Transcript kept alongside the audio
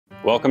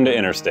Welcome to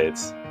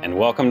Interstates, and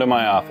welcome to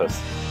my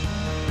office.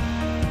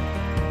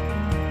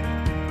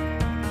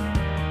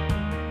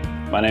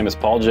 My name is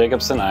Paul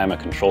Jacobson. I am a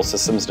control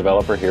systems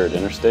developer here at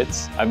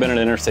Interstates. I've been at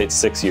Interstates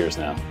 6 years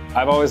now.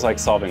 I've always liked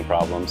solving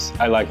problems.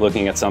 I like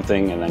looking at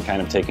something and then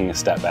kind of taking a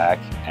step back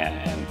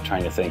and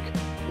trying to think,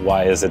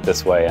 why is it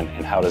this way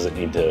and how does it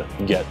need to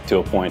get to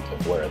a point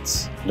of where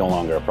it's no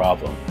longer a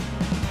problem?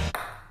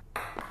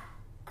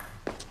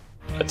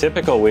 A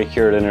typical week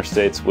here at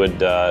Interstates would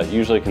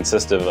usually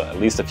consist of at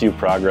least a few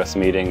progress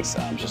meetings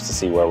just to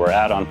see where we're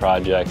at on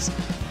projects.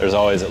 There's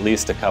always at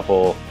least a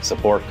couple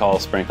support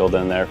calls sprinkled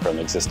in there from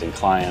existing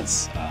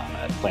clients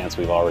at plants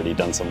we've already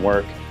done some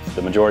work.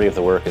 The majority of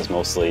the work is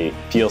mostly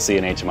PLC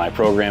and HMI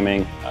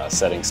programming,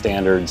 setting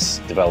standards,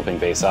 developing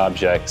base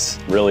objects,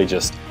 really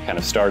just kind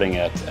of starting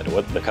at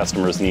what the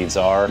customer's needs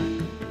are.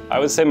 I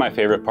would say my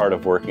favorite part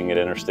of working at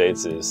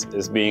Interstates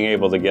is being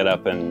able to get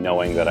up and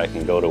knowing that I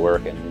can go to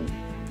work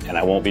and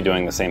I won't be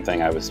doing the same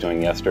thing I was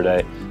doing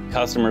yesterday.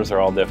 Customers are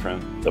all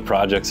different. The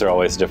projects are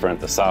always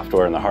different. The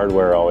software and the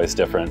hardware are always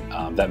different.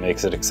 That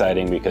makes it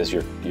exciting because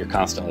you're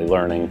constantly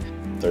learning.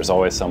 There's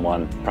always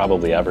someone,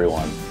 probably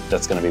everyone,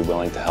 that's going to be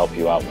willing to help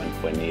you out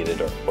when needed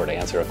or to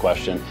answer a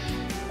question.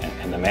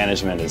 And the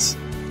management is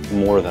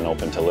more than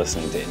open to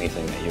listening to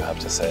anything that you have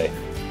to say.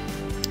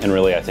 And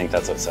really, I think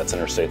that's what sets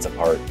Interstates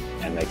apart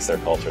and makes their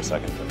culture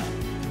second to none.